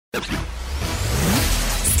Stuck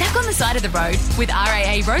on the side of the road with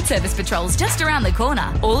RAA Road Service Patrols just around the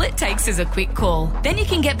corner. All it takes is a quick call. Then you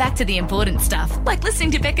can get back to the important stuff, like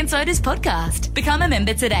listening to Beck and Soda's podcast. Become a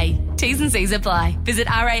member today. T's and C's apply. Visit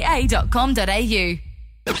raa.com.au.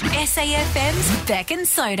 SAFM's Beck and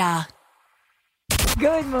Soda.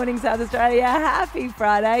 Good morning, South Australia. Happy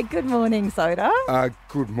Friday. Good morning, Soda.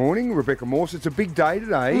 Good morning, Rebecca Morse. It's a big day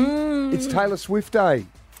today. It's Taylor Swift Day.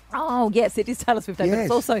 Oh, yes, it is Taylor Swift Day, but Yes.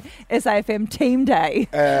 it's also SAFM Team Day.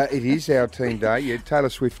 It is our team day. Yeah, Taylor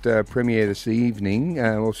Swift premiere this evening.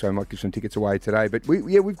 Also, might give some tickets away today. But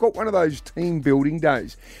we've got one of those team building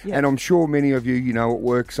days, and I'm sure many of you, at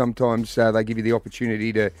work sometimes they give you the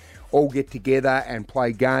opportunity to all get together and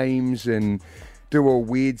play games and do all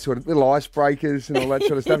weird sort of little icebreakers and all that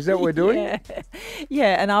sort of stuff. Is that what we're doing?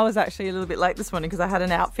 Yeah, and I was actually a little bit late this morning because I had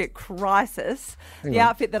an outfit crisis. The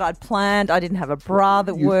outfit that I'd planned, I didn't have a bra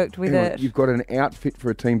that worked with it. You've got an outfit for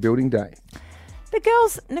a team building day. The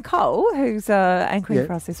girls, Nicole, who's anchoring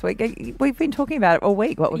for us this week, we've been talking about it all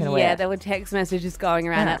week, what we're going to wear. Yeah, there were text messages going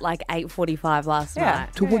around at like 8:45 last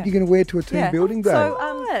night. To what you're going to wear to a team building day?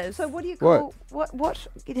 So what do you call, what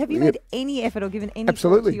have you made any effort or given any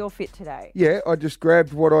thought to your fit today? Yeah, I just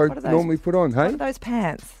grabbed what I normally put on, hey? What are those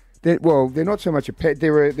pants? They're not so much a pant.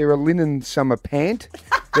 They're a linen summer pant.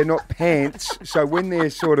 They're not pants. So when they're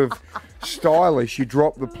sort of stylish, you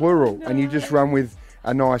drop the plural and you just run with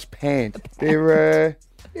a nice pant. They're,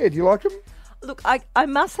 do you like them? Look, I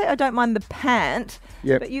must say I don't mind the pant,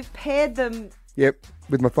 but you've paired them. Yep,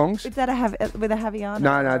 with my thongs. Is that with a Havaiana?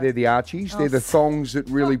 No, they're the Archies. They're the thongs that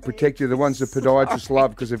really protect you. The ones that podiatrists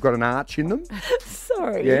love because they've got an arch in them.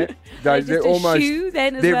 Sorry. Yeah, they're almost. Shoe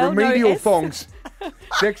then as they're well, remedial no thongs.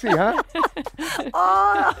 Sexy, huh?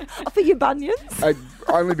 For your bunions?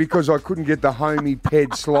 Only because I couldn't get the homey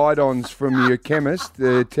ped slide-ons from your chemist,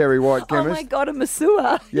 the Terry White chemist. Oh my God, a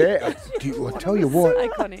Masua. Yeah, I tell you what.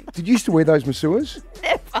 Iconic. Did you used to wear those Masuas?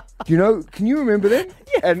 Never. Can you remember them?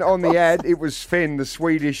 Yeah, and on the ad, it was Sven, the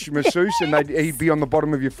Swedish masseuse, and he'd be on the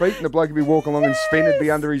bottom of your feet, and the bloke would be walking along, and Sven would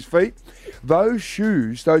be under his feet. Those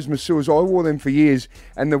shoes, those Masuas, I wore them for years,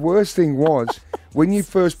 and the worst thing was, when you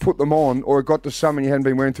first put them on, or it got to summer and you hadn't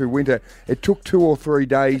been wearing through winter, it took 2 or 3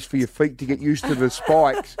 days for your feet to get used to the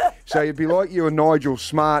spikes. So you'd be like you and Nigel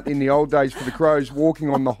Smart in the old days for the Crows, walking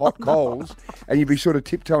on the hot coals, and you'd be sort of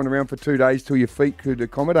tiptoeing around for 2 days till your feet could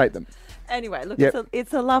accommodate them. Anyway, look,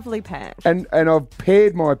 it's a lovely pant. And I've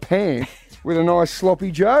paired my pant with a nice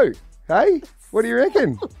sloppy Joe. Hey? What do you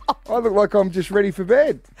reckon? I look like I'm just ready for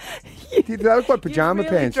bed. They look like pajama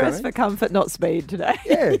pants, dress don't for comfort, not speed today.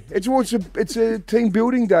 Yeah, it's a team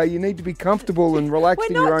building day. You need to be comfortable and relaxed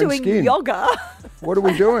in your own skin. We're not doing yoga. What are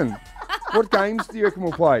we doing? What games do you reckon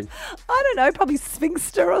we'll play? I don't know, probably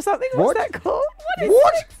Sphinxter or something. What? What's that called?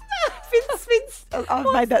 What? Sphinx. I've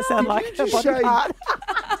made that sound like a body say? part.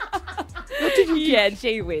 Yeah,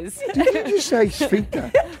 gee whiz. Did you just say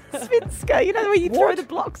sphincter? Sphinxter, where you throw the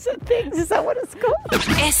blocks at things. Is that what it's called?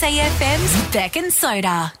 SAFM's Beck and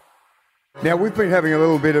Soda. Now, we've been having a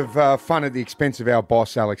little bit of fun at the expense of our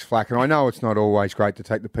boss, Alex Flack, and I know it's not always great to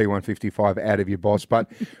take the P155 out of your boss, but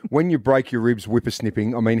when you break your ribs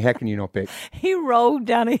whippersnipping, I mean, how can you not bet? He rolled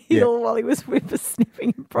down a hill while he was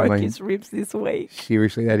whippersnipping and broke his ribs this week.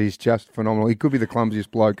 Seriously, that is just phenomenal. He could be the clumsiest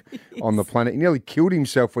bloke on the planet. He nearly killed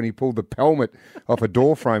himself when he pulled the pelmet off a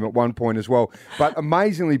door frame at one point as well. But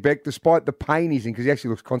amazingly, Beck, despite the pain he's in, because he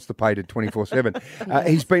actually looks constipated 24/7,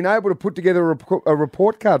 he's been able to put together a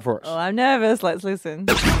report card for us. Oh, I'm nervous. Let's listen.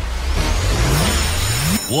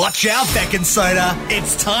 Watch out, Beck and Soda.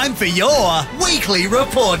 It's time for your weekly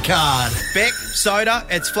report card. Beck, Soda,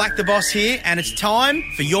 it's Flack the Boss here, and it's time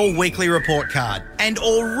for your weekly report card. And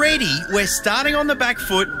already we're starting on the back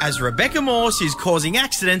foot as Rebecca Morse is causing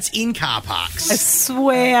accidents in car parks. I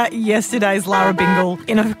swear yesterday's Lara Bingle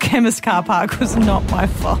in a chemist car park was not my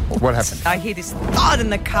fault. What happened? I hear this thud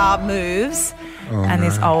and the car moves. And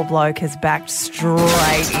this old bloke has backed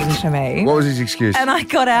straight into me. What was his excuse? And I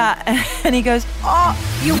got out and he goes, "Oh,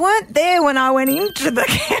 you weren't there when I went into the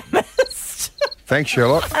chemist." Thanks,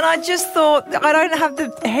 Sherlock. And I just thought, I don't have the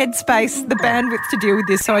headspace, the bandwidth to deal with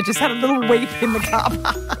this, so I just had a little weep in the car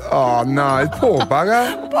park. Oh, no. Poor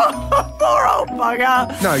bugger. Poor old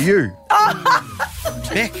bugger. No, you.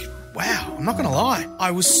 Beck, wow, I'm not going to lie.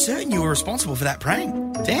 I was certain you were responsible for that prank.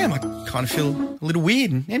 Damn, I kind of feel a little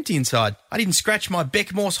weird and empty inside. I didn't scratch my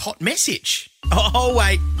Beck Morse hot message. Oh,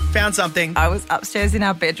 wait, found something. I was upstairs in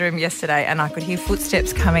our bedroom yesterday and I could hear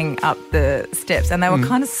footsteps coming up the steps and they were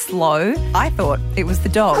kind of slow. I thought it was the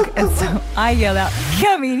dog and so I yelled out,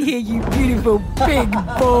 "Come in here, you beautiful big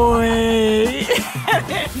boy." And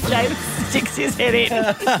then James sticks his head in.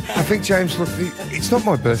 I think, James, look, it's not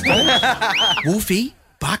my birthday. Wolfie,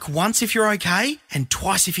 bark once if you're okay and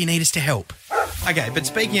twice if you need us to help. Okay, but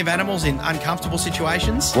speaking of animals in uncomfortable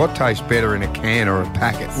situations... What tastes better in a can or a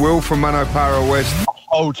packet? Will from Monopara West.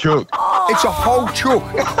 Whole chook. It's a whole chook.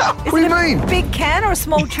 What do you mean? Big can or a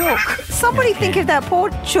small chook? Somebody think of that poor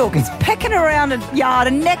chook. It's pecking around a yard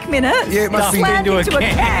a neck minute. Yeah, it must be slammed into a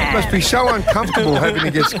can. It must be so uncomfortable having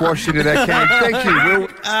to get squashed into that can. Thank you,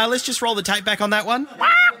 Will. Let's just roll the tape back on that one.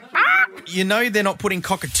 You know they're not putting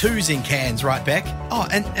cockatoos in cans, right, Beck? Oh,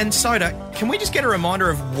 and Soda, can we just get a reminder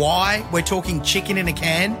of why we're talking chicken in a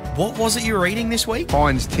can? What was it you were eating this week?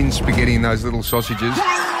 Heinz tin spaghetti and those little sausages.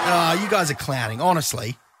 Oh, you guys are clowning,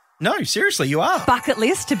 honestly. No, seriously, you are. Bucket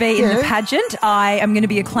list to be in the pageant. I am going to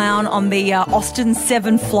be a clown on the Austin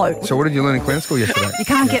 7 float. So what did you learn in clown school yesterday? You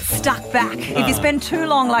can't get stuck back. If you spend too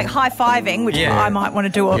long like high-fiving, which I might want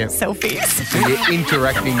to do a selfies. So you're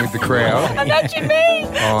interacting with the crowd. Imagine me.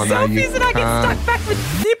 Oh, no, you selfies and I get stuck back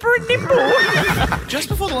with Nipper and Nimble. Just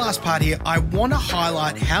before the last part here, I want to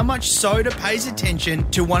highlight how much Soda pays attention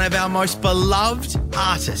to one of our most beloved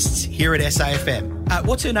artists here at SAFM.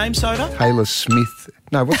 What's her name, Soda? Taylor Smith.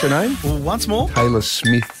 No, what's her name? Well, once more. Taylor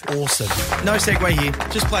Smith. Awesome. No segue here.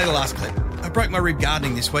 Just play the last clip. I broke my rib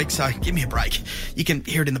gardening this week, so give me a break. You can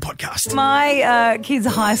hear it in the podcast. My kids'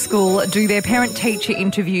 high school do their parent-teacher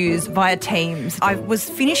interviews via Teams. I was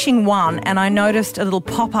finishing one and I noticed a little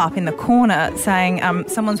pop-up in the corner saying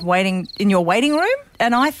someone's waiting in your waiting room.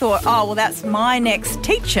 And I thought, oh, well, that's my next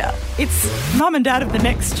teacher. It's mum and dad of the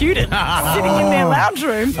next student sitting in their lounge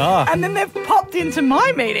room. And then they've popped into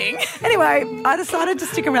my meeting. Anyway, I decided to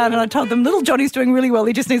stick around and I told them, little Johnny's doing really well.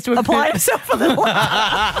 He just needs to apply himself a little.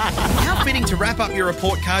 How fitting to wrap up your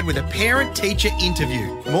report card with a parent-teacher interview.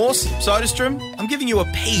 Morse, Sodastrom, I'm giving you a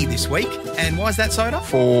P this week. And why is that, Soda?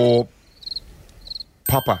 For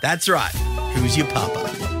Papa. That's right. Who's your papa?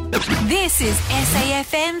 This is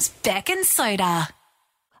SAFM's Beck and Soda.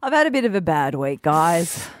 I've had a bit of a bad week,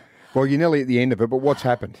 guys. Well, you're nearly at the end of it, but what's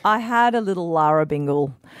happened? I had a little Lara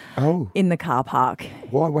Bingle in the car park.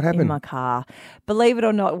 Why? What happened? In my car. Believe it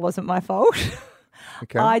or not, it wasn't my fault.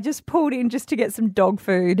 Okay. I just pulled in just to get some dog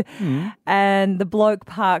food and the bloke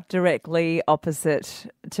parked directly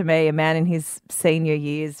opposite to me, a man in his senior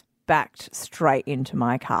years, backed straight into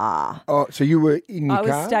my car. Oh, so you were in your car?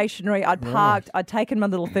 I was stationary. I'd parked. I'd taken my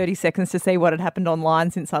little 30 seconds to see what had happened online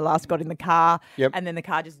since I last got in the car. Yep. And then the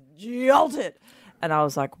car just jolted. And I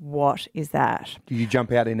was like, what is that? Did you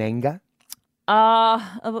jump out in anger?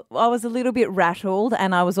 I was a little bit rattled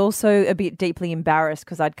and I was also a bit deeply embarrassed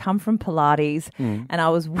because I'd come from Pilates and I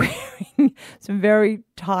was wearing some very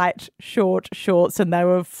tight, short shorts and they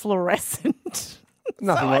were fluorescent.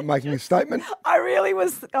 Nothing like making a statement. I really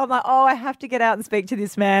was. I'm like, oh, I have to get out and speak to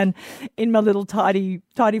this man in my little tidy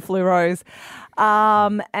fluoros.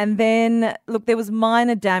 And then, look, there was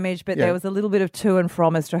minor damage, but there was a little bit of to and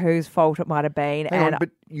from as to whose fault it might have been. Hang on, but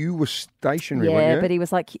you were stationary, weren't you? Yeah, but he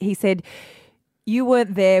was like, he said, you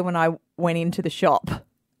weren't there when I went into the shop.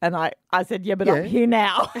 And I said, yeah, but I'm here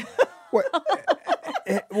now. What?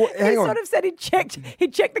 Hang he on. sort of said he'd checked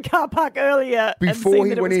the car park earlier Before and seen he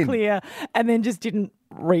that it went was in. clear and then just didn't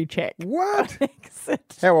recheck. What?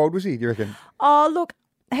 Exit. How old was he, do you reckon? Oh, look,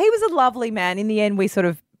 he was a lovely man. In the end, we sort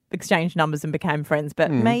of exchanged numbers and became friends,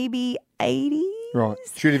 but maybe 80s? Right.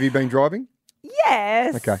 Should have you been driving?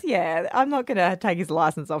 Yes. Okay. Yeah, I'm not going to take his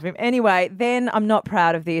license off him. Anyway, then I'm not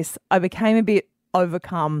proud of this. I became a bit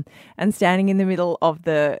overcome and standing in the middle of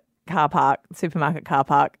the car park, supermarket car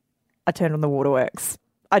park, I turned on the waterworks.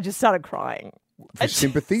 I just started crying. For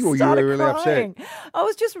sympathy, or you were really upset? I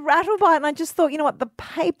was just rattled by it and I just thought, you know what, the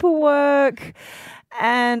paperwork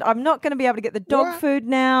and I'm not going to be able to get the dog food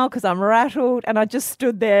now because I'm rattled, and I just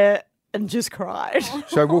stood there and just cried.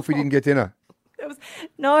 So Wolfie didn't get dinner?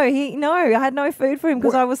 I had no food for him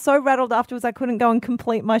because I was so rattled afterwards I couldn't go and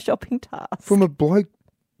complete my shopping task. From a bloke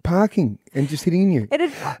parking and just hitting you?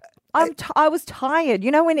 I was tired.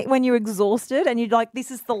 You know when you're exhausted and you're like, this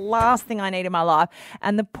is the last thing I need in my life.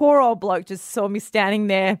 And the poor old bloke just saw me standing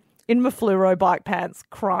there in my fluoro bike pants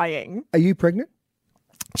crying. Are you pregnant?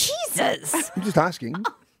 Jesus. I'm just asking.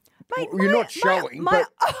 Mate, You're not showing, my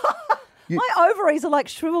ovaries are like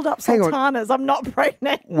shriveled up Hang on. sultanas. I'm not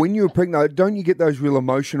pregnant. When you were pregnant, don't you get those real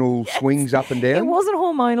emotional swings up and down? It wasn't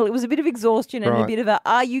hormonal. It was a bit of exhaustion and a Right. bit of a,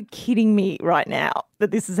 are you kidding me right now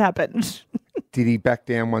that this has happened? Did he back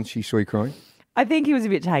down once you saw you crying? I think he was a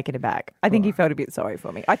bit taken aback. I think he felt a bit sorry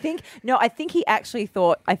for me. I think he actually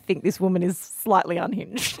thought, I think this woman is slightly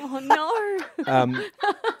unhinged. Oh, no.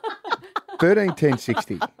 13 10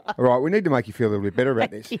 60. All right, we need to make you feel a little bit better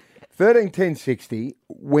about this. 13 10 60.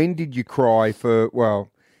 When did you cry for, well,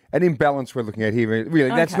 An imbalance we're looking at here. Really,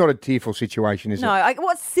 that's Okay. not a tearful situation, is No,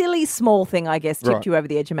 what silly small thing, I guess, tipped Right. you over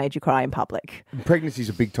the edge and made you cry in public? it? Pregnancy's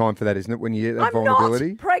a big time for that, isn't it, when you get that I'm vulnerability?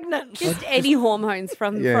 not pregnant. Just any hormones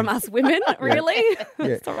from us women, really.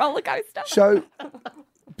 It's a roller coaster. So,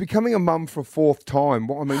 becoming a mum for a fourth time,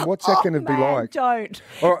 what's that going to be Man, like? Don't.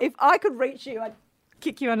 All right. If I could reach you, I'd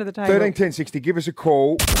kick you under the table. 13 10 60, give us a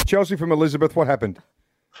call. Chelsea from Elizabeth, what happened?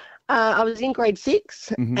 I was in grade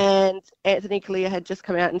 6 Mm-hmm. and Anthony Kalia had just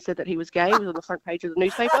come out and said that he was gay. He was on the front page of the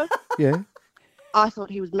newspaper. Yeah. I thought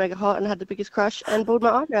he was mega hot and had the biggest crush and bawled my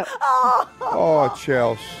eyes out. Oh,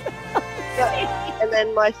 Chelsea. And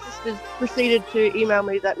then my sisters proceeded to email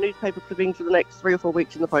me that newspaper clipping for the next 3 or 4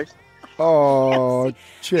 weeks in the post. Oh, Oh,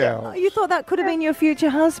 Chelsea. you thought that could have been your future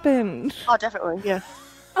husband. Oh, definitely, yeah.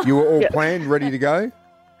 You were all Yeah. planned, ready to go?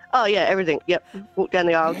 Oh, yeah, everything. Yep. Walked down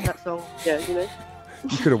the aisle to that song. Yeah, you know.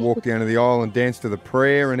 You could have walked down to the aisle and danced to the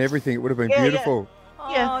prayer and everything. It would have been Yeah, yeah. beautiful.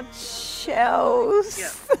 Yeah. Oh,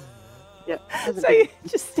 Chels. Yeah. So you're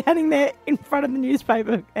just standing there in front of the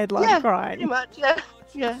newspaper headline Yeah, pretty crying. much, yeah.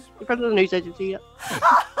 Yeah, in front of the news agency, yeah.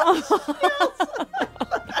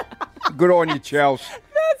 Good on you, Chelsea.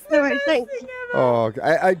 No worries, thanks. Oh,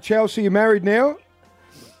 okay. Chelsea, you married now?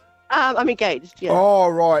 I'm engaged, yeah. Oh,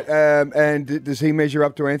 right. And does he measure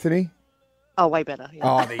up to Anthony? Oh, way better, yeah.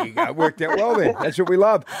 Oh, there you go. Worked out well then. That's what we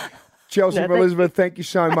love. Chelsea No, from thank Elizabeth, thank you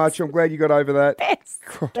so much. I'm glad you got over that. Thanks.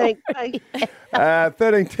 Bye.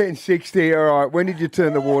 13 10 60. All right. When did you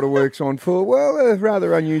turn the waterworks on for? Well, a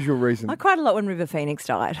rather unusual reason. I cried a lot when River Phoenix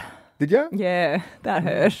died. Did you? Yeah, that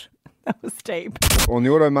hurt. That was deep. On the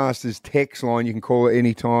Automasters text line, you can call it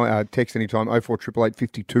anytime, text anytime, 0488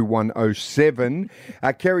 52 107.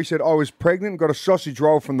 Kerry said, I was pregnant and got a sausage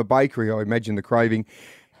roll from the bakery. I imagine the craving.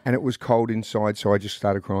 And it was cold inside, so I just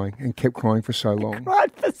started crying and kept crying for so long.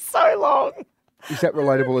 Cried for so long. Is that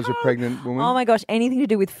relatable as a pregnant woman? Oh my gosh, anything to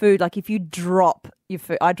do with food. Like if you drop your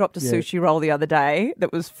food. I dropped a sushi roll the other day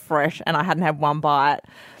that was fresh and I hadn't had one bite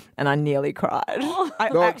and I nearly cried. I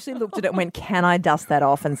actually looked at it and went, can I dust that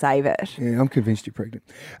off and save it? Yeah, I'm convinced you're pregnant.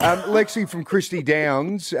 Lexi from Christie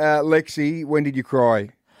Downs. Lexi, when did you cry?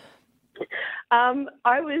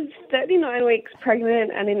 I was 39 weeks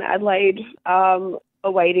pregnant and in Adelaide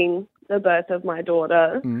awaiting the birth of my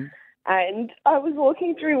daughter. And I was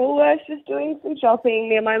walking through Woolworths just doing some shopping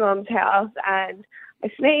near my mum's house and I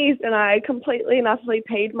sneezed and I completely and utterly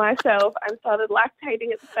peed myself and started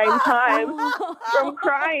lactating at the same time from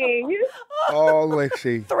crying. Oh,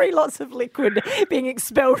 Lexi. 3 lots of liquid being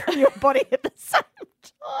expelled from your body at the same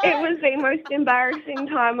time. It was the most embarrassing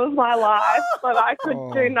time of my life, but I could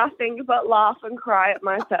do nothing but laugh and cry at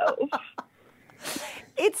myself.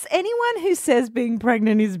 It's anyone who says being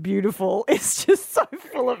pregnant is beautiful. It's just so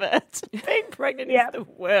full of it. Being pregnant is the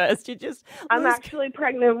worst. I'm actually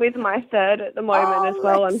pregnant with my third at the moment as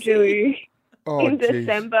well. I'm due in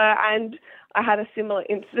December, and I had a similar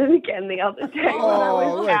incident again the other day when I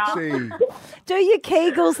was out. Lexi. Do your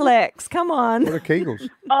Kegels, Lex. Come on. What are Kegels?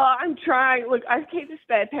 Oh, I'm trying. Look, I keep a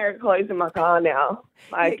spare pair of clothes in my car now.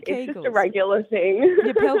 Like, Yeah, it's just Kegels. a regular thing.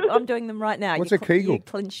 I'm doing them right now. What's You a Kegel? You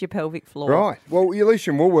clench your pelvic floor. Right. Well, at least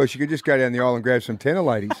in Woolworths, you could just go down the aisle and grab some tenner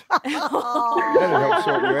ladies. That'd help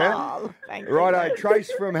sort you out. Thank you. Righto,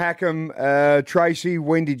 Trace from Hackham. Tracy,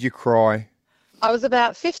 when did you cry? I was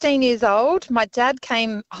about 15 years old. My dad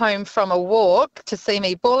came home from a walk to see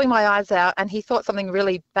me bawling my eyes out and he thought something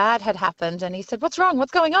really bad had happened and he said, what's wrong?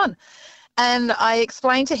 What's going on? And I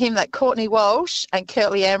explained to him that Courtney Walsh and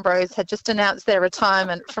Curtly Ambrose had just announced their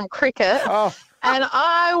retirement from cricket. Oh. And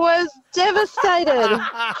I was devastated,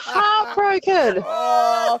 heartbroken.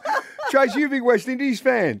 Oh, Trace, you a big West Indies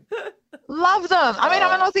fan? Love them. I mean,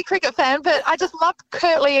 I'm an Aussie cricket fan, but I just loved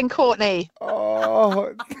Curtly and Courtney.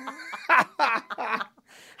 Oh,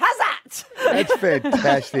 How's that? that's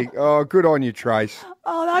fantastic. Oh, good on you, Trace.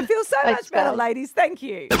 Oh, I feel so Thanks, much better, guys. ladies. Thank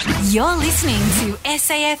you. You're listening to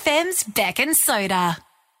SAFM's Beck and Soda.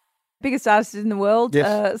 Biggest artist in the world.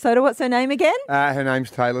 Yes. Soda, what's her name again? Her name's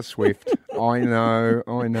Taylor Swift. I know.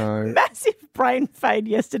 Massive brain fade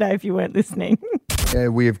yesterday if you weren't listening.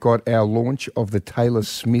 We have got our launch of the Taylor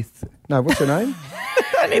Smith. No, what's her name?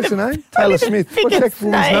 What's her name? Taylor Smith. What's that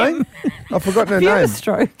woman's name? I've forgotten her Have you had a name.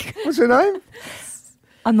 stroke? What's her name?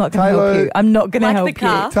 I'm not going to Taylor- help you. I'm not going to Like help the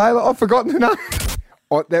car? you. Taylor. I've forgotten her name.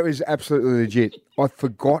 Oh, that was absolutely legit. I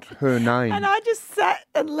forgot her name. And I just sat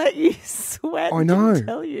and let you sweat. I know. Didn't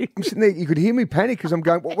tell you. I'm sitting there, you could hear me panic because I'm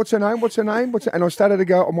going, what's her name? What's her name? And I started to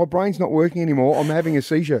go, oh, my brain's not working anymore. I'm having a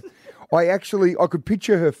seizure. I could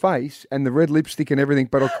picture her face and the red lipstick and everything,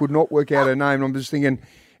 but I could not work out her name. And I'm just thinking,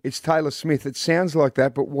 it's Taylor Smith. It sounds like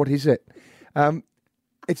that, but what is it?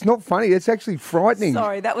 It's not funny. It's actually frightening.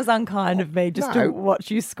 Sorry, that was unkind of me just No. to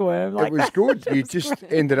watch you squirm like It was that. good. You just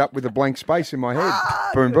ended up with a blank space in my head.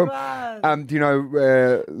 Boom, boom. Do you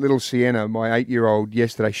know little Sienna, my 8-year-old,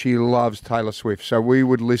 yesterday, she loves Taylor Swift. So we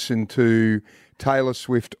would listen to Taylor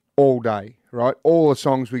Swift all day, right? All the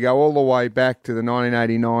songs, we go all the way back to the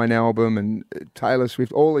 1989 album and Taylor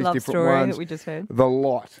Swift, all these Love different Story ones. that we just heard. The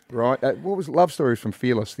lot, right? What was Love Story from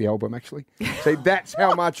Fearless, the album, actually. See, that's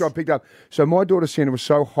how much I picked up. So my daughter Sienna was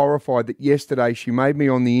so horrified that yesterday she made me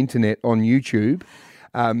on the internet, on YouTube,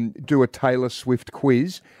 do a Taylor Swift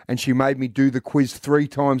quiz, and she made me do the quiz 3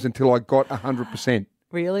 times until I got 100%.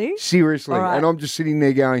 Really? Seriously. All right. And I'm just sitting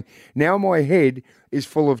there going, now my head is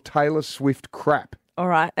full of Taylor Swift crap. All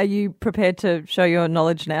right. Are you prepared to show your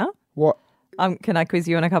knowledge now? What? Can I quiz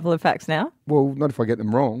you on a couple of facts now? Well, not if I get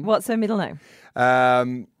them wrong. What's her middle name?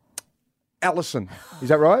 Allison. Is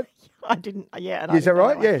that right? I didn't. Yeah. Is that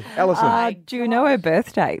right? Yeah, Allison. Do you know her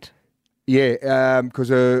birth date? Yeah, because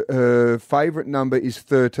her favourite number is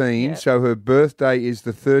 13, so her birthday is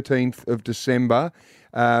the 13th of December,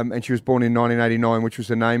 and she was born in 1989, which was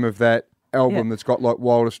the name of that album that's got like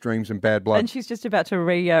Wildest Dreams and Bad Blood. And she's just about to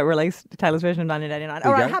release Taylor's version of 1989. There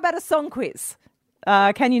All you right, go. how about a song quiz?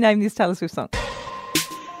 Can you name this Taylor Swift song?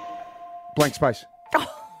 Blank space.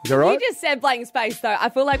 Is that right? You just said blank space, though. I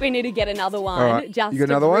feel like we need to get another one. All right. Just You got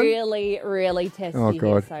to another one? really, really test Oh, you God.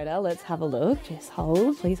 here, Soda. Let's have a look. Just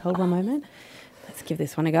hold. Please hold one moment. Let's give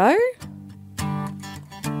this one a go.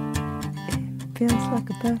 Feels like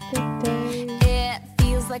a perfect day. It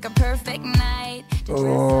feels like a perfect night.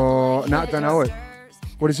 Oh, no, don't know it.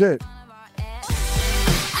 What is it?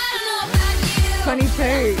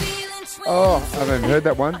 22. Oh, I haven't heard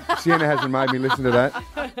that one. Sienna hasn't made me listen to that.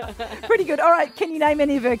 Pretty good. All right, can you name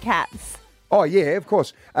any of her cats? Oh, yeah, of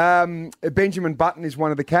course. Benjamin Button is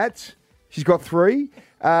one of the cats. She's got 3.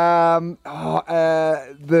 The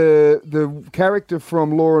character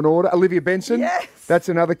from Law and Order, Olivia Benson. Yes. That's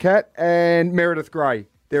another cat. And Meredith Grey.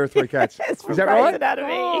 There are 3 cats. Yes, Is that right?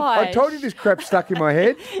 Anatomy. I told you this crap stuck in my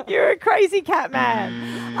head. You're a crazy cat man.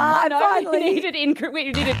 And No, finally, we needed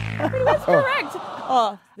That's correct.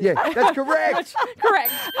 oh, Yeah, that's correct.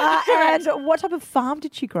 Correct. and what type of farm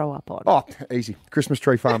did she grow up on? Oh, easy. Christmas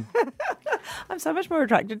tree farm. I'm so much more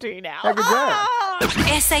attracted to you now. How good's that?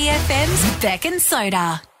 SAFM's Beck and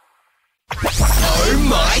Soda. Oh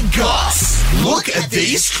my gosh! Look at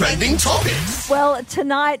these trending topics. Well,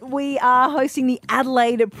 tonight we are hosting the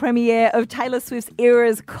Adelaide premiere of Taylor Swift's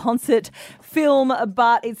Eras concert film,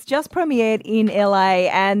 but it's just premiered in LA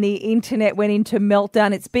and the internet went into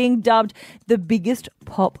meltdown. It's being dubbed the biggest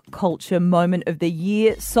pop culture moment of the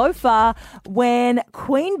year so far when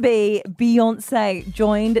Queen Bee, Beyonce,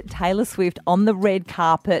 joined Taylor Swift on the red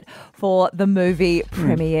carpet for the movie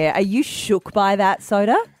premiere. Are you shook by that,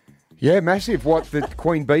 Soda? Yeah, massive. What the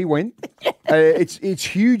Queen Bee went. It's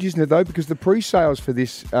huge, isn't it, though? Because the pre-sales for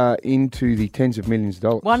this are into the tens of millions of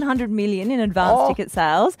dollars. 100 million in advance ticket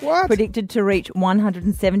sales. What? Predicted to reach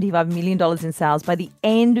 $175 million in sales by the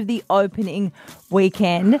end of the opening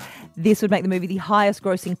weekend. This would make the movie the highest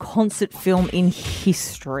grossing concert film in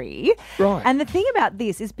history. Right. And the thing about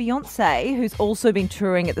this is Beyonce, who's also been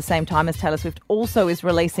touring at the same time as Taylor Swift, also is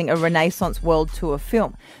releasing a Renaissance World Tour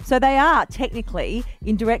film. So they are technically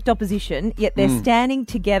in direct opposition, yet they're standing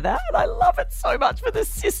together. And I love it so much for the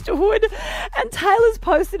sisterhood. And Taylor's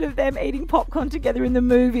posted of them eating popcorn together in the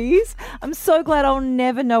movies. I'm so glad I'll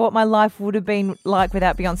never know what my life would have been like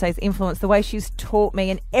without Beyonce's influence, the way she's taught me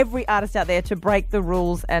and every artist out there to break the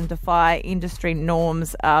rules and defy industry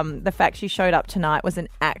norms. The fact she showed up tonight was an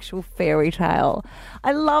actual fairy tale.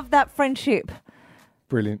 I love that friendship.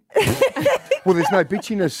 Brilliant. Well, there's no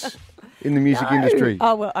bitchiness in the music industry.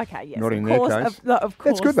 Oh, well, okay, yes. Not of in their course, case. Of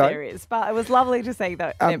course That's good, though. there is. But it was lovely to see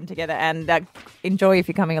them together and enjoy if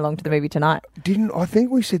you're coming along to the movie tonight. I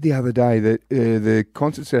think we said the other day that the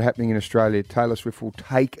concerts that are happening in Australia, Taylor Swift will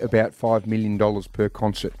take about $5 million per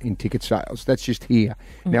concert in ticket sales. That's just here.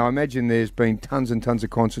 Now, I imagine there's been tons and tons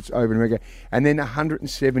of concerts over in America, and then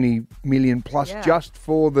 170 million plus just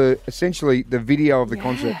for essentially the video of the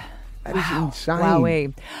concert. That is insane.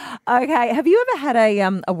 Wowee. Okay, have you ever had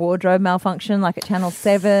a wardrobe malfunction, like at Channel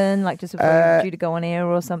 7, like just before you're due to go on air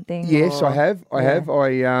or something? Yes, or... I have. I have.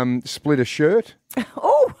 I split a shirt.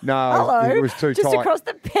 Oh, No, hello. it was too just tight. across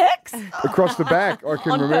the pecs? Across the back. I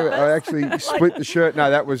can On remember. purpose? I actually split the shirt. No,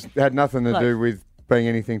 that had nothing to do with being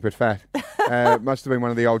anything but fat. It must have been one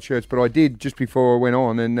of the old shirts. But I did just before I went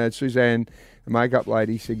on, and Suzanne, the makeup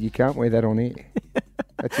lady, said, "You can't wear that on air."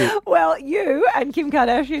 That's it. Well, you and Kim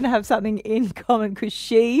Kardashian have something in common because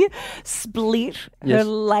she split her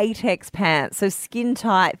latex pants. So skin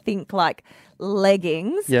tight, think like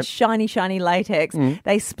leggings, Yep. shiny, shiny latex.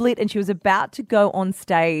 They split and she was about to go on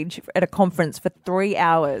stage at a conference for 3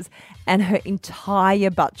 hours and her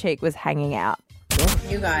entire butt cheek was hanging out.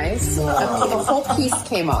 You guys, a whole piece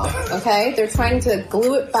came off, okay? They're trying to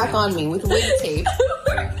glue it back on me with wig tape.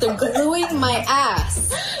 They're gluing my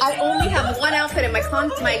ass. I only have one outfit and my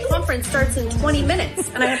conference starts in 20 minutes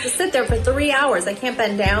and I have to sit there for 3 hours. I can't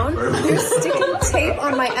bend down. They're sticking tape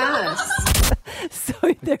on my ass. So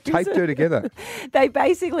Taped her together. They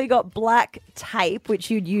basically got black tape, which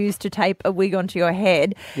you'd use to tape a wig onto your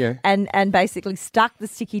head, Yeah. and basically stuck the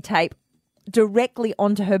sticky tape directly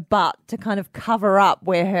onto her butt to kind of cover up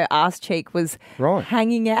where her ass cheek was Right.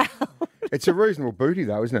 hanging out. It's a reasonable booty,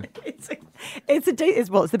 though, isn't it? It's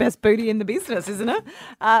the best booty in the business, isn't it?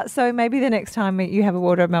 So maybe the next time you have a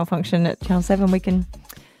wardrobe malfunction at Channel 7, we can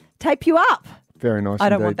tape you up. Very nice. I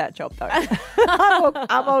don't indeed. want that job though.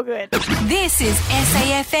 I'm all good. This is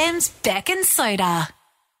SAFM's Beck and Soda.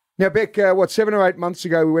 Now, Beck, 7 or 8 months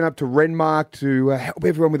ago, we went up to Renmark to help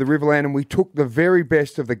everyone with the Riverland, and we took the very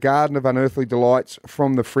best of the Garden of Unearthly Delights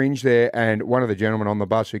from the Fringe there, and one of the gentlemen on the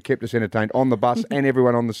bus who kept us entertained on the bus and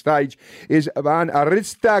everyone on the stage is Ivan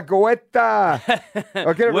Aristagoeta.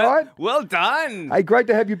 I get it right? Well done. Hey, great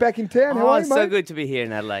to have you back in town. How are you, It's so mate? good to be here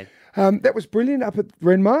in Adelaide. That was brilliant up at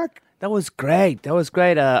Renmark. That was great.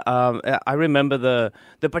 I remember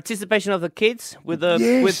the participation of the kids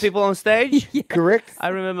with people on stage. Correct. I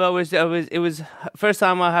remember it was first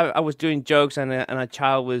time I was doing jokes and a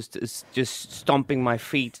child was just stomping my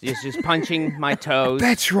feet, just punching my toes.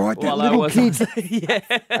 That's right, that while I little was kid. yeah.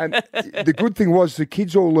 And the good thing was the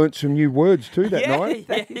kids all learnt some new words too that night.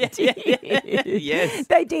 Yes.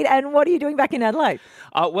 They did. And what are you doing back in Adelaide?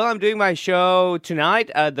 Well, I'm doing my show tonight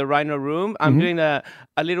at the Rhino Room. I'm doing a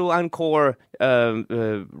little encore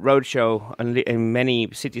road show in many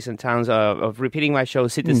cities and towns of repeating my show,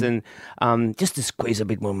 Citizen, just to squeeze a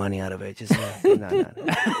bit more money out of it. Just no.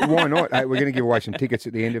 Why not? Hey, we're going to give away some tickets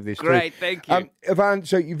at the end of this. Great, too. thank you. Ivan,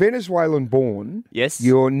 so you're Venezuelan born. Yes.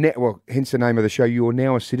 You're hence the name of the show. You're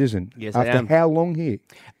now a citizen. Yes, I After am. how long here?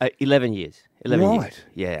 11 years. 11 Right. years.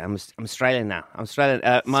 Yeah, I'm Australian now. I'm Australian.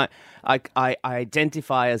 I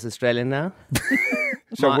identify as Australian now.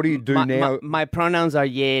 So what do you do now? My pronouns are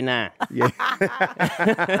yeah, nah. Yeah.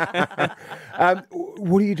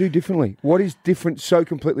 What do you do differently? What is different, so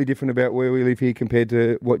completely different about where we live here compared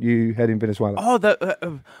to what you had in Venezuela? Oh,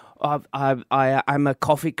 I'm a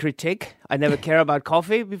coffee critic. I never care about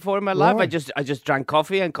coffee before in my life. Right. I just drank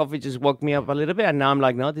coffee and coffee just woke me up a little bit. And now I'm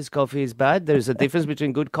like, no, this coffee is bad. There's a difference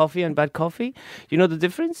between good coffee and bad coffee. You know the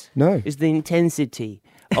difference? No. It's the intensity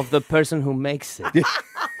of the person who makes it.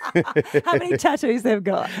 How many tattoos they've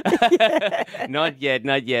got? Not yet.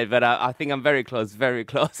 But I think I'm very close.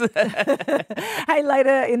 Hey,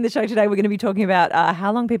 later in the show today, we're going to be talking about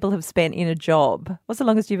how long people have spent in a job. What's the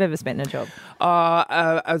longest you've ever spent in a job?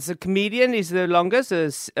 As a comedian is the longest,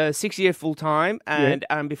 6 years full time, and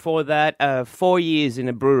before that, 4 years in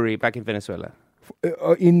a brewery back in Venezuela.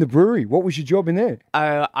 In the brewery, what was your job in there?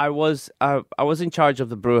 I was in charge of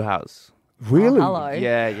the brew house. Really? Oh, hello.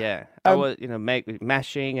 Yeah. I was,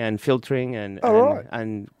 mashing and filtering and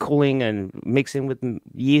cooling and mixing with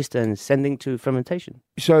yeast and sending to fermentation.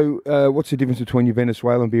 So, what's the difference between your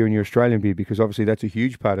Venezuelan beer and your Australian beer? Because obviously that's a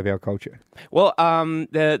huge part of our culture. Well,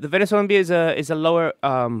 the Venezuelan beer is a lower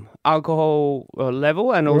alcohol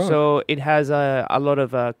level, and also it has a lot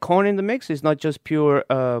of corn in the mix. It's not just pure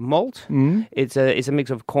malt. Mm. It's a mix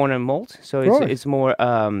of corn and malt, so it's more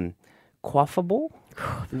quaffable.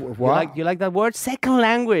 Wow. You like that word? Second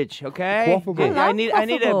language, okay? Quaffable. I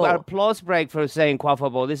need an applause break for saying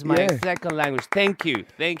quaffable. This is my second language. Thank you.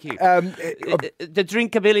 The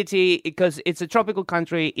drinkability, because it's a tropical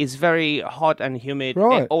country, is very hot and humid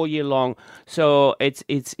all year long. So it's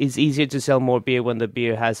easier to sell more beer when the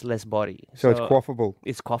beer has less body. So it's quaffable.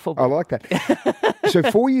 It's quaffable. I like that. So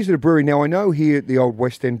 4 years at a brewery. Now, I know here at the old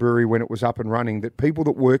West End Brewery, when it was up and running, that people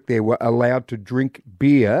that worked there were allowed to drink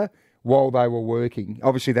beer while they were working.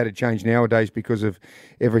 Obviously, that had changed nowadays because of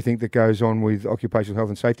everything that goes on with occupational health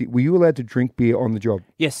and safety. Were you allowed to drink beer on the job?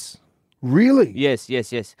 Yes. Really? Yes.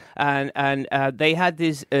 And they had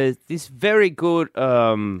this very good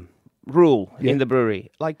rule in the brewery.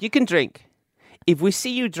 Like, you can drink. If we see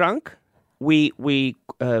you drunk, we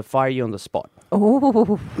fire you on the spot.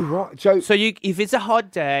 Oh, right. So if it's a hot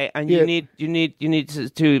day and you need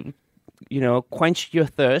to quench your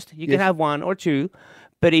thirst, you can have one or two.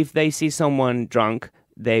 But if they see someone drunk,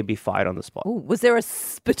 they be fired on the spot. Ooh, was there a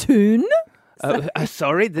spittoon?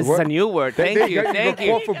 Sorry, this is a new word. Thank you.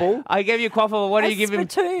 Quaffable. I gave you quaffable. What do you give him?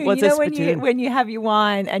 Spittoon. What's you know a spittoon? when you have your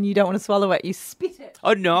wine and you don't want to swallow it, you spit it.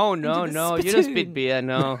 Oh, no. You don't spit beer,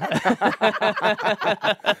 no.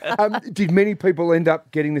 Did many people end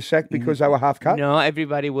up getting the sack because they were half cut? No,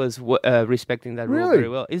 everybody was respecting that rule very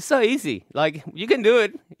well. It's so easy. Like, you can do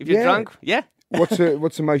it if you're drunk. Yeah. What's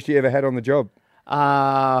the most you ever had on the job?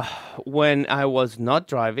 When I was not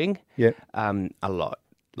driving, a lot.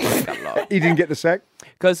 Like a lot. You didn't get the sack?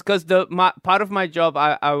 Because part of my job,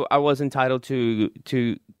 I was entitled to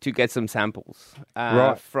get some samples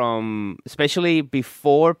from, especially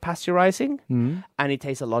before pasteurizing, and it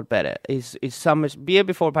tastes a lot better. It's so much beer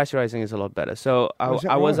before pasteurizing is a lot better. So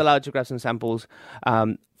I was allowed to grab some samples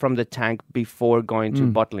from the tank before going to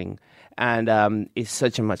bottling. And it's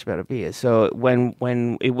such a much better beer. So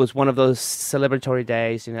when it was one of those celebratory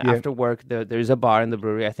days, after work, there's a bar in the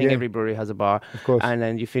brewery. I think every brewery has a bar. Of course. And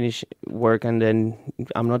then you finish work, and then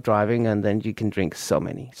I'm not driving, and then you can drink so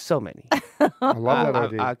many. I love that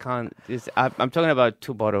idea. I can't. I'm talking about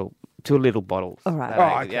two little bottles. All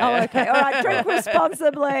right. Okay. All right. Drink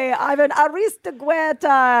responsibly. Ivan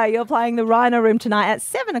Aristegueta, you're playing the Rhino Room tonight at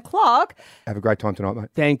 7:00. Have a great time tonight, mate.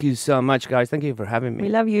 Thank you so much, guys. Thank you for having me. We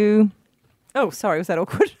love you. Oh, sorry. Was that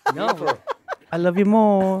awkward? No. I love you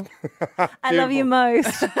more. I love you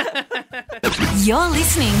most. You're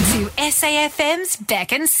listening to SAFM's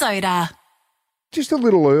Beck and Soda. Just a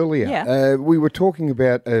little earlier, we were talking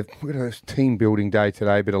about we've got a team building day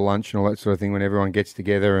today, a bit of lunch and all that sort of thing when everyone gets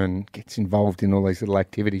together and gets involved in all these little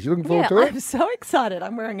activities. You looking forward to it? I'm so excited.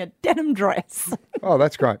 I'm wearing a denim dress. Oh,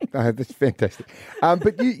 that's great. That's fantastic.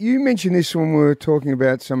 But you mentioned this when we were talking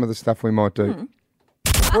about some of the stuff we might do.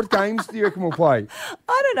 What games do you reckon we'll play?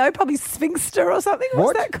 I don't know, probably Sphinxter or something.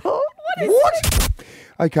 What's that called? What?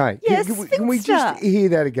 Okay. Yes, can we just hear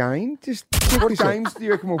that again? Just what games do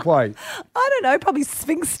you reckon we'll play? I don't know, probably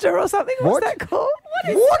Sphinxter or something. What's that called?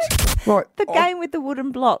 What? Right. The game with the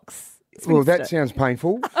wooden blocks. Well, that sounds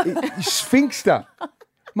painful. Sphinxter.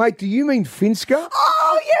 Mate, do you mean Finska?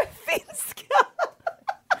 Oh, yeah, Finska.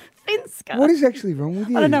 Finska. What is actually wrong with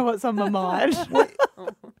you? I don't know what's on my mind.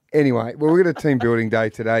 Anyway, well, we've got a team building day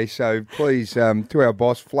today, so please, to our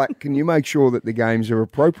boss, Flack, can you make sure that the games are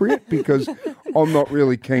appropriate? Because I'm not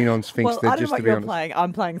really keen on Sphinxter, well, I don't just know to what be you're honest. Playing.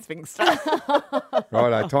 I'm playing Sphinxter.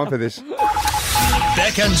 Righto, time for this.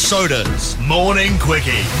 Beck and Soda's Morning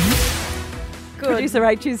Quickie. Producer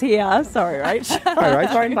Rach is here. Sorry, Rach. Hey,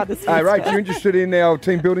 Rach. Sorry about the Sphinxter. Hey, Rach, you interested in our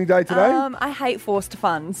team building day today? I hate forced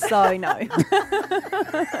fun, so no.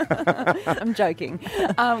 I'm joking.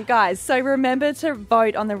 Guys, so remember to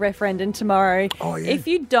vote on the referendum tomorrow. Oh, yeah. If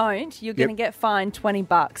you don't, you're going to get fined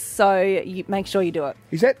 $20. So you make sure you do it.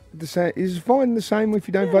 Is that the same? Is fine the same if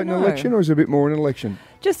you don't vote in an election, or is it a bit more in an election?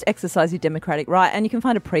 Just exercise your democratic right, and you can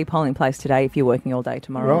find a pre-polling place today if you're working all day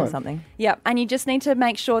tomorrow or something. Yep, and you just need to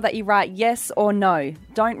make sure that you write yes or no.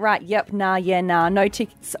 Don't write yep, nah, yeah, nah. No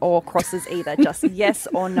ticks or crosses either. Just yes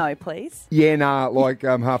or no, please. Yeah, nah, like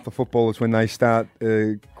half the footballers when they start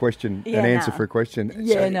a question, an answer for a question.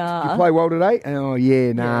 Yeah, so, nah. You play well today? Oh,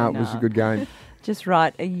 yeah, nah, it was a good game. Just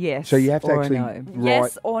write a yes. So you have to or actually a no. write.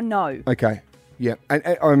 Yes or no. Okay. Yeah,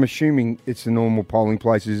 and I'm assuming it's the normal polling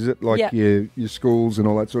places, is it? Like your schools and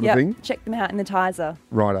all that sort of thing? Check them out in the Tizer.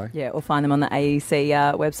 Righto. Yeah, or find them on the AEC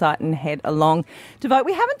website and head along to vote.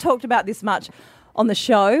 We haven't talked about this much on the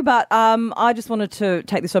show, but I just wanted to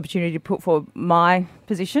take this opportunity to put forward my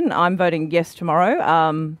position. I'm voting yes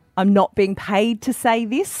tomorrow. I'm not being paid to say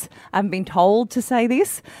this. I haven't been told to say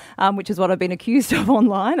this, which is what I've been accused of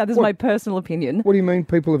online. This is my personal opinion. What do you mean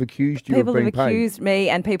people have accused you of being paid? People have accused me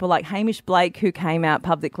and people like Hamish Blake, who came out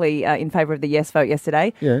publicly in favour of the yes vote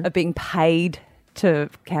yesterday, of being paid to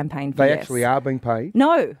campaign for They yes. actually are being paid?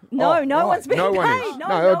 No one's being no paid. one is. No,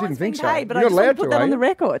 I didn't think so. paid, but You're I just want allowed to put to, that are on the you?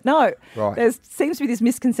 record. No. Right. There seems to be this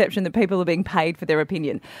misconception that people are being paid for their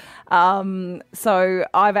opinion. So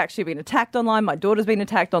I've actually been attacked online. My daughter's been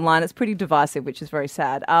attacked online. It's pretty divisive, which is very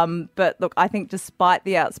sad. But look, I think despite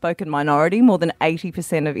the outspoken minority, more than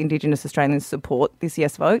 80% of Indigenous Australians support this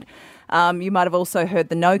yes vote. You might have also heard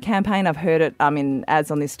the no campaign. I've heard it in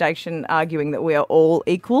ads on this station arguing that we are all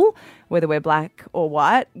equal, whether we're black or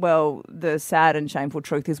white. Well, the sad and shameful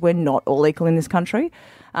truth is we're not all equal in this country.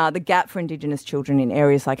 The gap for Indigenous children in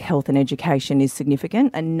areas like health and education is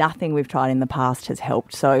significant, and nothing we've tried in the past has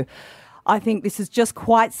helped. So I think this is just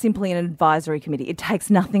quite simply an advisory committee. It takes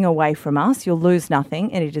nothing away from us. You'll lose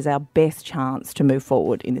nothing, and it is our best chance to move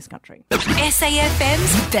forward in this country.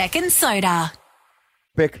 SAFM's Beck and Soda.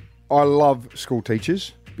 Beck, I love school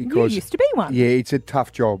teachers. Because, you used to be one. Yeah, it's a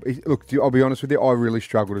tough job. Look, I'll be honest with you, I really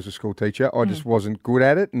struggled as a school teacher. I just wasn't good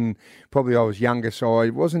at it, and probably I was younger, so I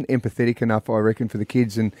wasn't empathetic enough, I reckon, for the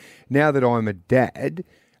kids. And now that I'm a dad,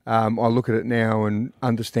 I look at it now and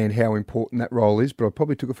understand how important that role is, but I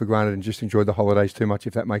probably took it for granted and just enjoyed the holidays too much,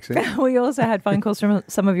 if that makes sense. We also had phone calls from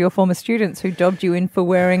some of your former students who dobbed you in for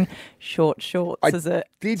wearing short shorts as a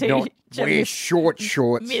did not wear short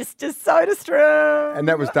shorts. Mr. Soderstrom. And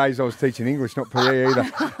that was days I was teaching English, not PE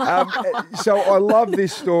either. So I love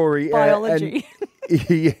this story. Biology.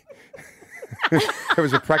 It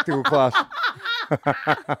was a practical class.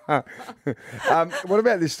 What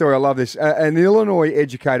about this story? I love this. An Illinois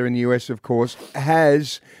educator in the US, of course,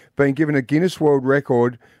 has been given a Guinness World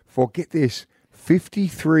Record for, get this,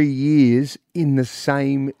 53 years in the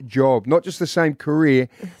same job. Not just the same career,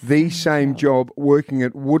 the same job, working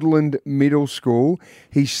at Woodland Middle School.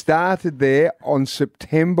 He started there on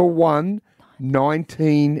September 1,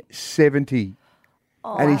 1970.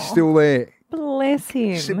 And he's still there. Bless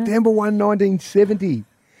him. September 1, 1970.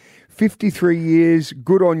 53 years.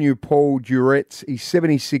 Good on you, Paul Duretz. He's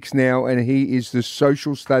 76 now, and he is the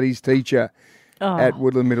social studies teacher at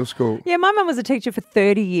Woodland Middle School. Yeah, my mum was a teacher for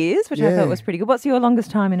 30 years, which I thought was pretty good. What's your longest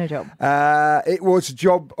time in a job? It was a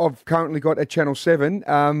job I've currently got at Channel 7,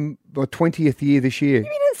 my 20th year this year. You've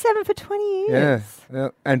been at 7 for 20 years? Yeah.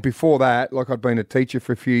 And before that, like, I'd been a teacher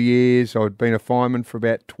for a few years. I'd been a fireman for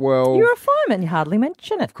about 12. You were a fireman. You hardly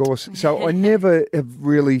mention it. Of course. So I never have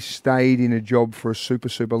really stayed in a job for a super,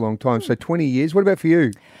 super long time. So 20 years. What about for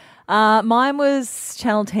you? Mine was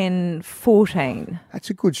Channel 10, 14. That's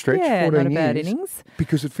a good stretch, Yeah, 14 not a bad years. innings.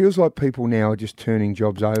 Because it feels like people now are just turning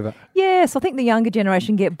jobs over. Yes, I think the younger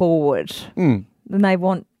generation get bored Mm. and they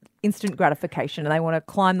want instant gratification and they want to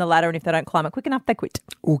climb the ladder, and if they don't climb it quick enough, they quit.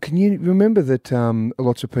 Well, can you remember that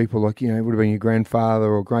lots of people, like, it would have been your grandfather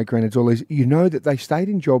or great-granddads, all these, that they stayed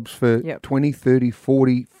in jobs for 20, 30,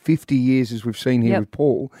 40, 50 years, as we've seen here with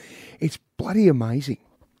Paul. It's bloody amazing.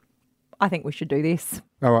 I think we should do this.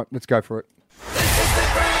 All right, let's go for it.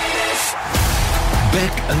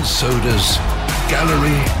 Beck and Soda's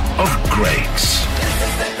Gallery of Greats.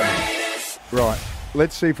 Right,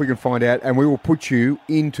 let's see if we can find out, and we will put you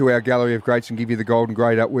into our Gallery of Greats and give you the golden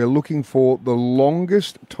grader. We're looking for the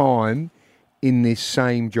longest time in this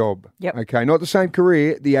same job. Yep. Okay, not the same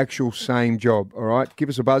career, the actual same job. All right, give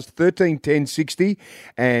us a buzz, 13 10 60,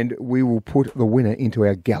 and we will put the winner into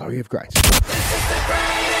our Gallery of Greats.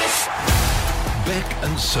 Beck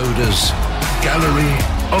and Soda's Gallery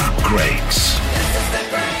of Greats.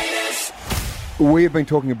 We have been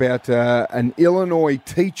talking about an Illinois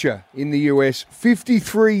teacher in the US,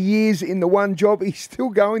 53 years in the one job. He's still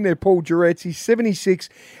going there, Paul Duretz. He's 76,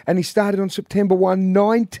 and he started on September 1,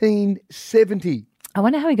 1970. I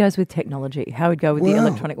wonder how he goes with technology, how he'd go with the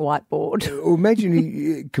electronic whiteboard.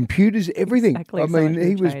 Imagine computers, everything. Exactly, I mean,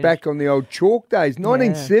 he was back on the old chalk days,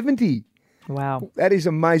 1970. Wow. That is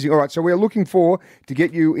amazing. All right, so we're looking to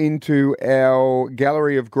get you into our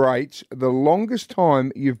Gallery of Greats, the longest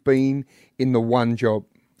time you've been in the one job.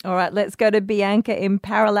 All right, let's go to Bianca in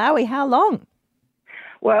Paralawi. How long?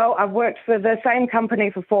 Well, I've worked for the same company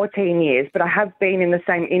for 14 years, but I have been in the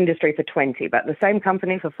same industry for 20, but the same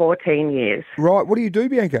company for 14 years. Right. What do you do,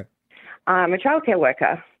 Bianca? I'm a childcare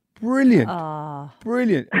worker. Brilliant.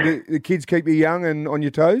 Brilliant. The kids keep you young and on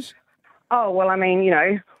your toes? Oh, well, I mean,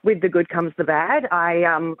 with the good comes the bad.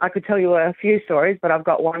 I could tell you a few stories, but I've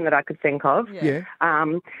got one that I could think of. Yeah.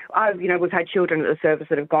 We've had children at the service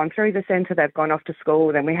that have gone through the centre, they've gone off to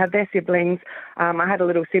school, then we have their siblings. I had a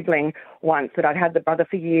little sibling once that I'd had the brother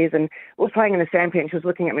for years and was playing in the sandpit, and she was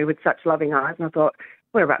looking at me with such loving eyes, and I thought,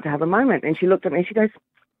 we're about to have a moment. And she looked at me and she goes,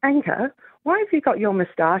 Anchor, why have you got your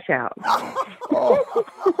moustache out?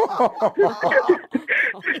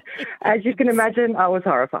 As you can imagine, I was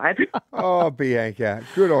horrified. Oh, Bianca,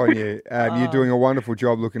 good on you. You're doing a wonderful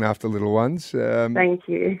job looking after little ones. Thank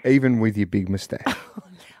you. Even with your big moustache.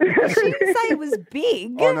 She didn't say it was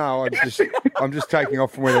big. Oh, no, I'm just taking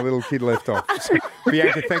off from where the little kid left off. So,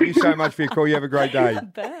 Bianca, thank you so much for your call. You have a great day.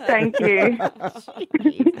 Thank you.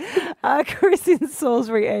 Chris in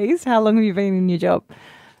Salisbury East, how long have you been in your job?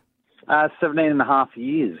 17 and a half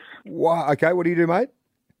years. Wow. Okay, what do you do, mate?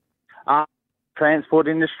 Transport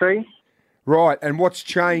industry. Right, and what's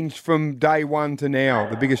changed from day one to now,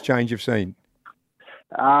 the biggest change you've seen?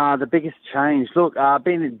 The biggest change, look,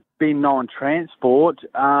 being on transport,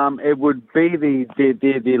 it would be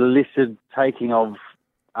the illicit taking of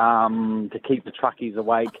to keep the truckies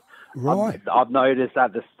awake. Right. I've noticed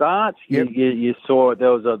at the start, you saw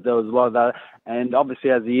there was a lot of that, and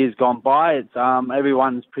obviously as the years gone by, it's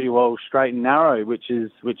everyone's pretty well straight and narrow, which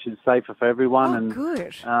is safer for everyone. Oh, and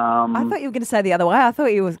good. I thought you were going to say the other way. I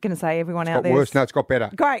thought you were going to say everyone out there. Worse. No, it's got better.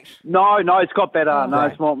 Great. No, it's got better. Oh, no,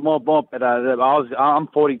 right. it's more better. I'm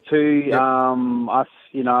 42. Yep. I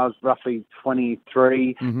was roughly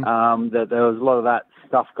 23. Mm-hmm. There was a lot of that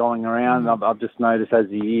stuff going around. I've just noticed as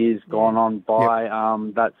the years gone on by,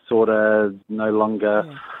 that's sort of no longer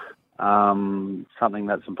something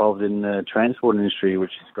that's involved in the transport industry,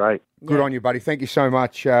 which is great. Good on you, buddy. Thank you so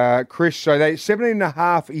much, Chris. So they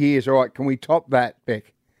 17.5 years. All right, can we top that,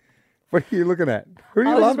 Beck? What are you looking at? Who are you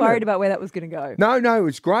I was laughing worried at? about where that was going to go. No,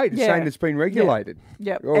 it's great. It's Yeah. saying it's been regulated.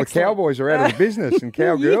 Yeah. Yep. All the Excellent. cowboys are out of the business and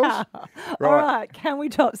cowgirls. Yeah. All right. Can we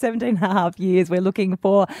top 17.5 years? We're looking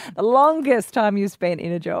for the longest time you've spent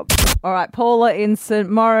in a job. All right. Paula in St.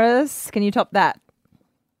 Maurice. Can you top that?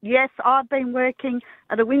 Yes, I've been working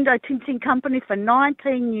at a window tinting company for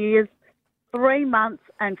 19 years, 3 months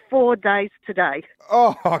and 4 days today.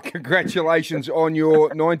 Oh, congratulations on your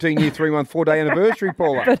 19-year, 3-month, 4-day anniversary,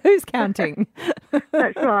 Paula. But who's counting?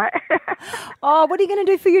 That's right. Oh, what are you going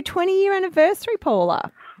to do for your 20-year anniversary,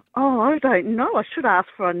 Paula? Oh, I don't know. I should ask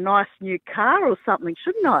for a nice new car or something,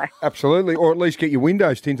 shouldn't I? Absolutely, or at least get your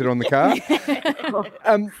windows tinted on the car.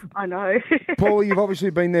 I know. Paula, you've obviously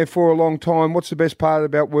been there for a long time. What's the best part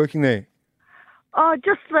about working there? Oh,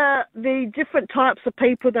 just the different types of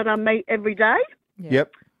people that I meet every day.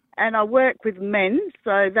 Yep. And I work with men,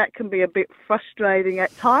 so that can be a bit frustrating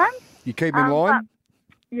at times. You keep in line?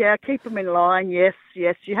 Yeah, keep them in line, yes.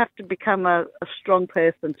 You have to become a strong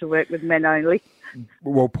person to work with men only.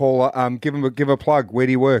 Well, Paula, give a plug. Where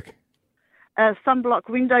do you work? Sunblock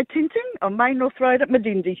window tinting on Main North Road at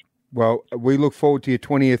Medindi. Well, we look forward to your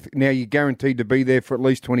 20th. Now, you're guaranteed to be there for at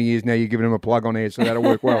least 20 years. Now you're giving them a plug on air, so that'll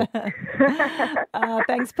work well.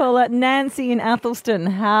 Thanks, Paula. Nancy in Athelston.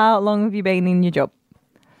 How long have you been in your job?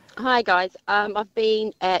 Hi, guys. I've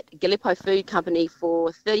been at Gallipo Food Company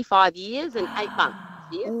for 35 years and 8 months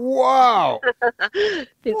this year. Wow.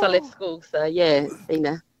 Since I left school, so yeah, it's been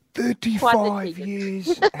a 35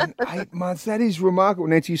 years and 8 months. That is remarkable.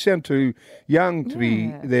 Nancy, you sound too young to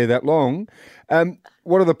be there that long.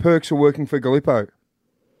 What are the perks of working for Gallipo?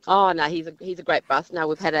 Oh no, he's a great boss. No,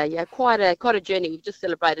 we've had quite a journey. We've just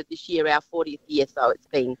celebrated this year our 40th year, so it's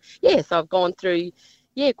been So I've gone through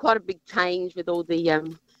quite a big change with all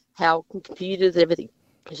the how computers and everything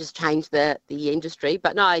has just changed the industry.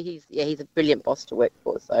 But no, he's a brilliant boss to work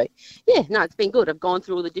for. So it's been good. I've gone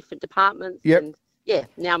through all the different departments. Yep. And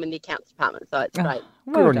now I'm in the accounts department, so it's great.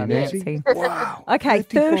 Well Good done, on you, Nancy. Wow. Okay,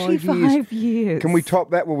 35 years. Can we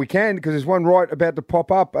top that? Well, we can, because there's one right about to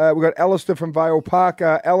pop up. We've got Alistair from Vale Park.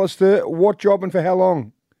 Alistair, what job and for how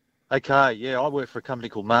long? Okay, I work for a company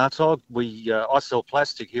called Martog. I sell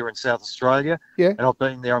plastic here in South Australia. Yeah. And I've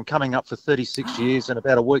been there. I'm coming up for 36 years in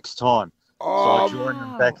about a week's time. Oh, so I joined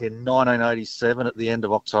them back in 1987 at the end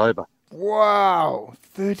of October. Wow,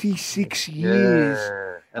 36 years. Yeah.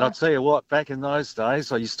 And I'll tell you what, back in those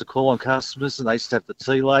days, I used to call on customers and they used to have the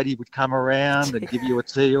tea lady would come around and give you a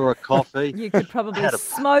tea or a coffee. You could probably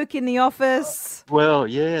smoke in the office. Well,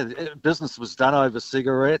 business was done over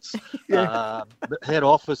cigarettes. The head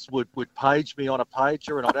office would page me on a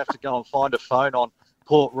pager and I'd have to go and find a phone on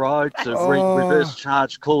Port Road to reverse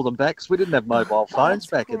charge, call them back, because we didn't have mobile phones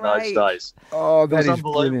back in those days. Oh, that was is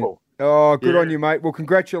unbelievable. Brilliant. Oh, good on you, mate. Well,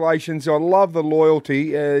 congratulations. I love the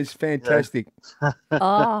loyalty. It's fantastic.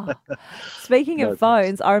 Speaking of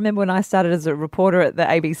phones, I remember when I started as a reporter at the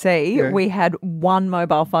ABC, we had one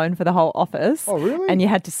mobile phone for the whole office. Oh, really? And you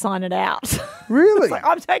had to sign it out. Really? It's like,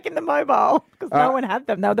 I'm taking the mobile, because no one had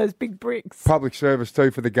them. They were those big bricks. Public service too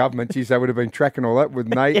for the government. Geez, they would have been tracking all that,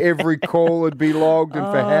 wouldn't they? Every call would be logged and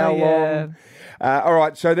for how long. All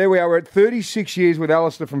right, so there we are. We're at 36 years with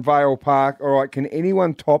Alistair from Vale Park. All right, can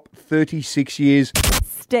anyone top 36 years?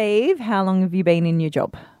 Steve, how long have you been in your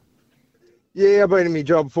job? Yeah, I've been in my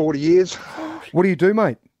job 40 years. What do you do,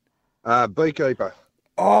 mate? Beekeeper.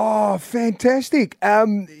 Oh, fantastic.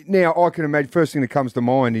 Now, I can imagine, first thing that comes to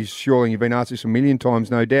mind is, surely you've been asked this a million times,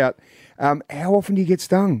 no doubt, how often do you get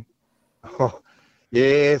stung? Oh,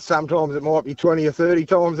 yeah, sometimes it might be 20 or 30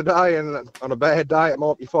 times a day, and on a bad day it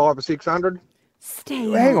might be 500 or 600.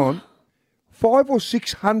 Steve. Hang on. 500 or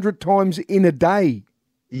 600 times in a day?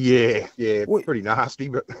 Yeah, pretty nasty,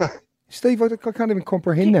 but... Steve, I can't even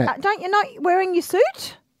comprehend that. Don't you not wearing your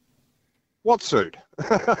suit? What suit?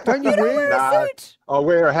 Don't you wear a suit? I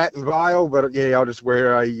wear a hat and veil, but I'll just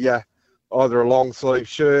wear either a long sleeve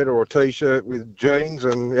shirt or a t-shirt with jeans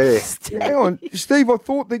and Hang on, Steve, I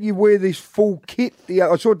thought that you wear this full kit.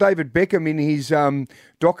 I saw David Beckham in his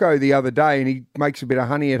doco the other day, and he makes a bit of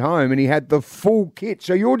honey at home, and he had the full kit.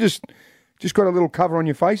 So you're just got a little cover on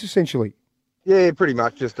your face, essentially. Yeah, pretty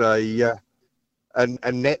much just a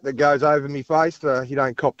net that goes over my face. You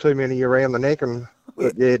don't cop too many around the neck, and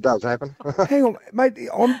it does happen. Hang on, mate.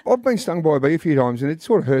 I've been stung by a bee a few times, and it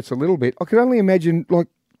sort of hurts a little bit. I can only imagine, like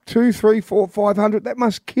 200, 300, 400, 500. That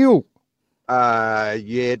must kill.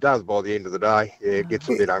 Yeah, it does by the end of the day. Yeah, it gets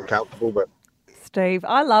a bit uncomfortable, but Steve,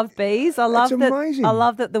 I love bees. I love That's that. amazing. I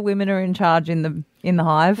love that the women are in charge in the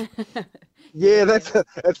hive. yeah,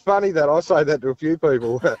 it's funny that I say that to a few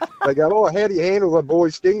people. They go, "Oh, how do you handle the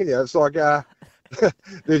boys stinging you?" It's like,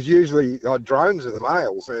 there's usually drones of the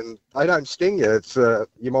males, and they don't sting you. It's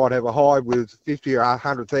you might have a hive with 50 or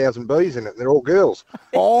 100,000 bees in it, and they're all girls.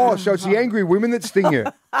 Oh, so it's the angry women that sting you.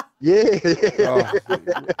 Yeah. Oh,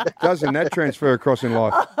 doesn't that transfer across in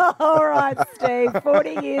life? All right, Steve. 40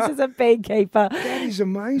 years as a beekeeper. That is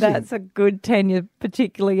amazing. That's a good tenure,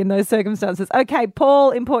 particularly in those circumstances. Okay,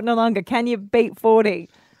 Paul, important no longer. Can you beat 40?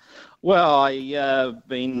 Well, I've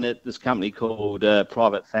been at this company called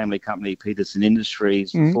Private Family Company, Peterson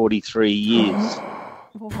Industries, for 43 years.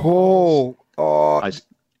 Paul,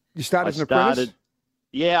 you started as an apprentice?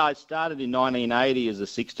 Yeah, I started in 1980 as a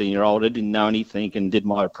 16-year-old. I didn't know anything and did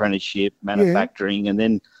my apprenticeship, manufacturing, and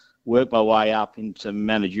then worked my way up into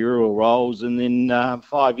managerial roles. And then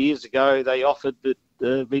 5 years ago, they offered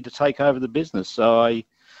me to take over the business. So I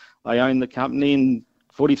owned the company, and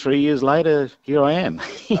 43 years later, here I am.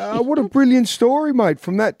 What a brilliant story, mate,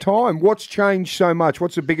 from that time. What's changed so much?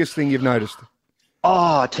 What's the biggest thing you've noticed?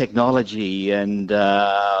 Oh, technology and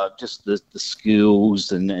just the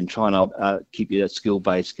skills and trying to keep your skill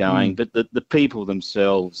base going. But the people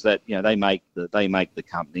themselves, that they make the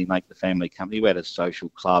company, make the family company. We had a social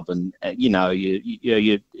club, and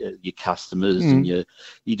your customers, and you're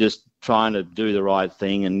just trying to do the right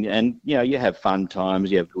thing, and you have fun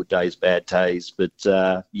times, you have good days, bad days. But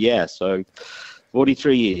so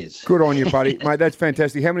 43 years. Good on you, buddy, mate. That's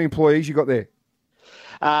fantastic. How many employees you got there?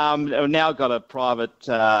 We've now got a private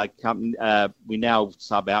company. We now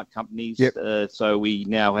sub out companies. Yep. So we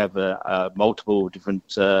now have multiple different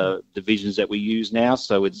divisions that we use now.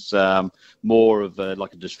 So it's more of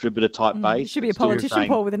like a distributor type base. You should be a politician,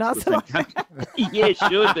 Paul, with an answer. Yeah,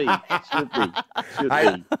 should be.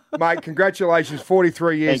 Hey, mate, congratulations,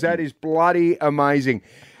 43 years. That is bloody amazing.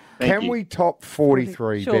 Can we top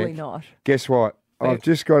 43, Surely Beck? not. Guess what? I've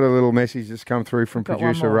just got a little message that's come through from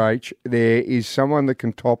producer Rach. There is someone that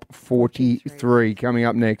can top 43 coming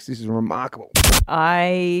up next. This is remarkable.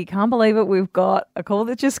 I can't believe it. We've got a call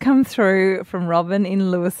that just come through from Robin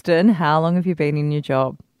in Lewiston. How long have you been in your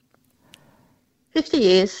job? 50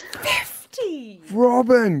 years. 50?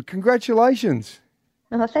 Robin, congratulations.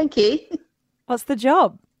 Oh, thank you. What's the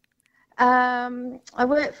job? I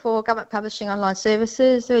work for Government Publishing Online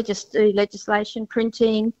Services. We just do legislation,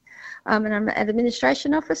 printing, and I'm an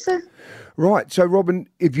administration officer. Right. So, Robin,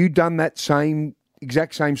 have you done that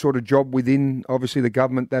exact same sort of job within, obviously, the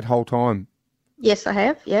government that whole time? Yes, I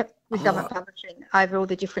have. Yep. With Government Publishing over all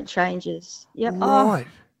the different changes. Yep. Right.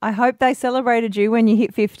 I hope they celebrated you when you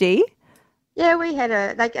hit 50.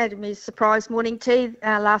 Yeah, they gave me a surprise morning tea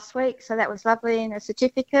last week, so that was lovely, and a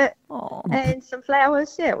certificate and some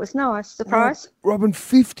flowers. Yeah, it was nice. Surprise. Robin,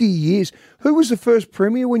 50 years. Who was the first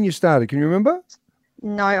premier when you started? Can you remember?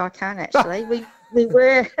 No, I can't actually. we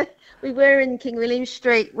were in King William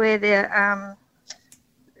Street where the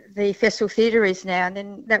Festival Theatre is now, and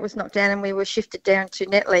then that was knocked down, and we were shifted down to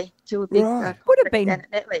Netley, to a big would have been down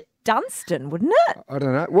at Netley. Dunstan, wouldn't it? I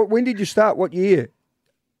don't know. When did you start? What year?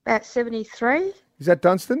 About 73. Is that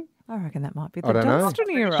Dunstan? I reckon that might be I the don't know. Dunstan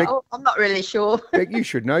era. I'm not really sure. Beck, you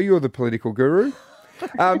should know. You're the political guru.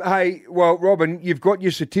 Hey, well, Robin, you've got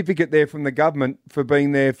your certificate there from the government for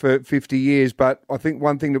being there for 50 years, but I think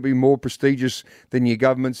one thing that would be more prestigious than your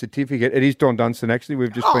government certificate, it is Don Dunstan, actually,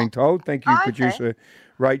 we've just been told. Thank you, producer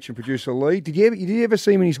Rach and producer Lee. Did you ever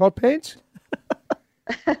see him in his hot pants?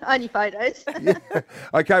 Only photos. Yeah.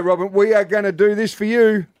 Okay, Robin, we are going to do this for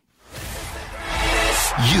you.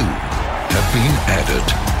 You have been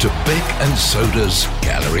added to Beck and Soda's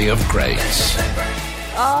Gallery of Greats.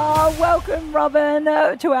 Oh, welcome, Robin,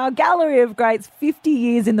 to our Gallery of Greats. 50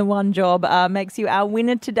 years in the one job makes you our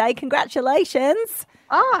winner today. Congratulations.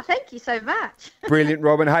 Oh, thank you so much. Brilliant,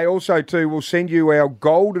 Robin. Hey, also, too, we'll send you our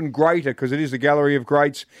Golden Greater, because it is the Gallery of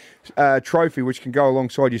Greats trophy, which can go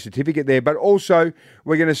alongside your certificate there. But also,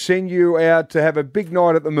 we're going to send you out to have a big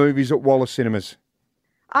night at the movies at Wallace Cinemas.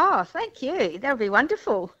 Oh, thank you. That would be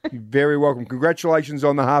wonderful. You're very welcome. Congratulations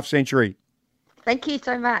on the half century. Thank you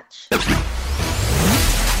so much.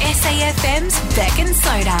 SAFM's Beck and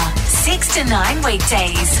Soda, 6 to 9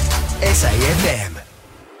 weekdays. SAFM.